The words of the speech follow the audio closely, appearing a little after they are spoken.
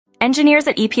Engineers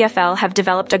at EPFL have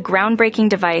developed a groundbreaking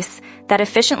device that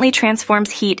efficiently transforms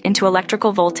heat into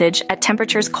electrical voltage at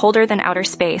temperatures colder than outer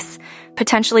space,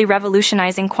 potentially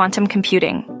revolutionizing quantum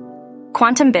computing.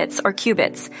 Quantum bits, or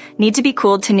qubits, need to be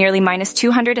cooled to nearly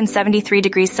 -273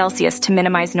 degrees Celsius to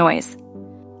minimize noise.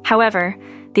 However,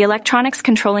 the electronics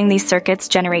controlling these circuits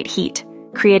generate heat,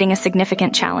 creating a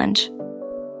significant challenge.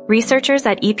 Researchers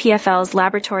at EPFL's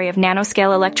Laboratory of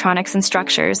Nanoscale Electronics and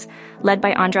Structures, led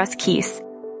by Andras Kies,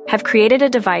 have created a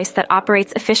device that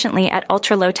operates efficiently at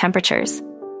ultra-low temperatures.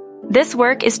 This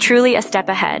work is truly a step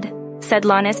ahead, said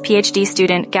LANE's PhD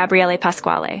student Gabriele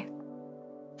Pasquale.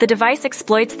 The device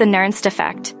exploits the Nernst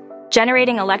effect,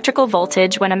 generating electrical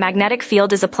voltage when a magnetic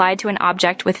field is applied to an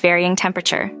object with varying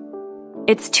temperature.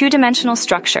 Its two-dimensional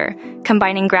structure,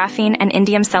 combining graphene and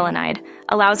indium selenide,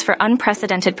 allows for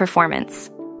unprecedented performance.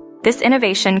 This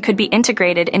innovation could be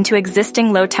integrated into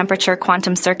existing low-temperature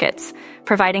quantum circuits,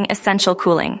 providing essential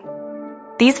cooling.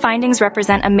 These findings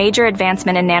represent a major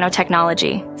advancement in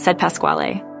nanotechnology, said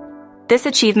Pasquale. This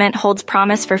achievement holds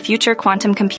promise for future quantum computing.